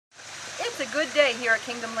a good day here at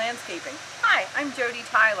Kingdom Landscaping. Hi, I'm Jody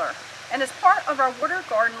Tyler, and as part of our Water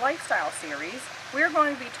Garden Lifestyle series, we're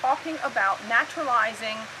going to be talking about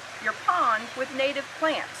naturalizing your pond with native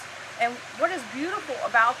plants. And what is beautiful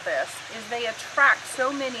about this is they attract so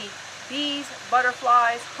many bees,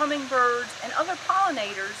 butterflies, hummingbirds, and other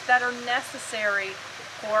pollinators that are necessary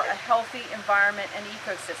for a healthy environment and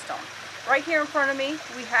ecosystem. Right here in front of me,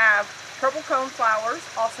 we have purple cone flowers,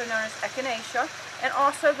 also known as echinacea, and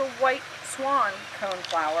also the white swan cone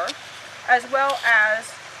flower, as well as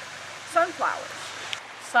sunflowers.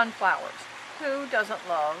 Sunflowers. Who doesn't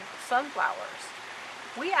love sunflowers?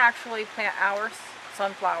 We actually plant our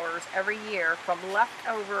sunflowers every year from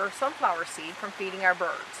leftover sunflower seed from feeding our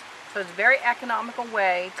birds. So it's a very economical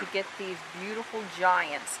way to get these beautiful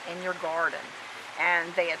giants in your garden.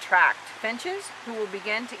 And they attract finches who will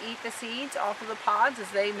begin to eat the seeds off of the pods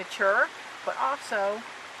as they mature, but also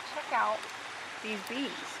check out these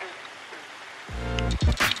bees. Here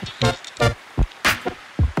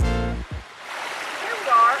we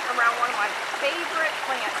are around one of my favorite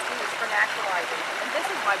plant species for naturalizing, and this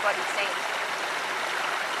is my buddy Saint,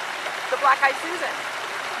 the black-eyed Susan.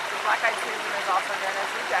 The black-eyed Susan is also known as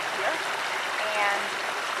Rudbeckia, and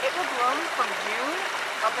it will bloom from June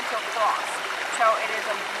up until frost. So it is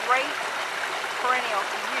a great perennial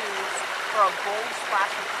to use for a bold splash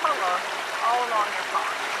of color all along your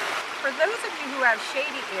pond. For those of you who have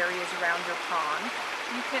shady areas around your pond,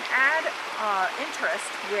 you can add interest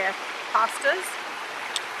with hostas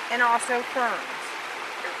and also ferns.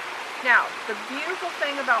 Now, the beautiful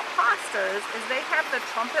thing about hostas is they have the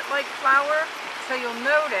trumpet-like flower, so you'll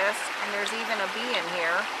notice, and there's even a bee in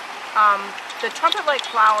here, the trumpet-like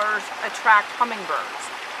flowers attract hummingbirds.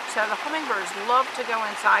 So the hummingbirds love to go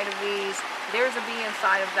inside of these. There's a bee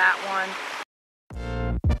inside of that one.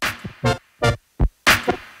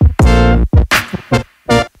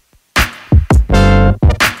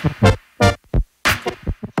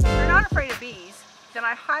 If you're not afraid of bees, then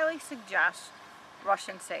I highly suggest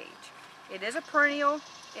Russian sage. It is a perennial,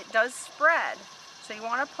 it does spread, so you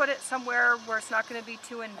want to put it somewhere where it's not going to be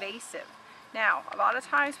too invasive. Now, a lot of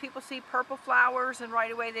times people see purple flowers and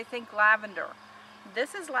right away they think lavender.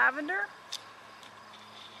 This is lavender,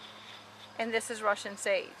 and this is Russian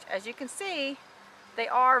sage. As you can see, they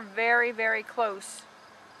are very, very close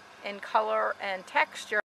in color and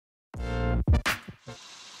texture.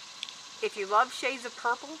 If you love shades of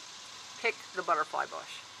purple, pick the butterfly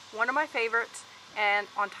bush. One of my favorites, and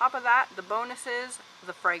on top of that, the bonus is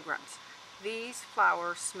the fragrance. These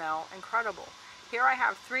flowers smell incredible. Here I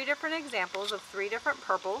have 3 different examples of 3 different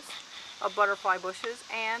purples of butterfly bushes,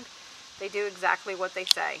 and they do exactly what they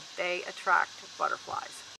say. They attract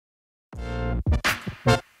butterflies.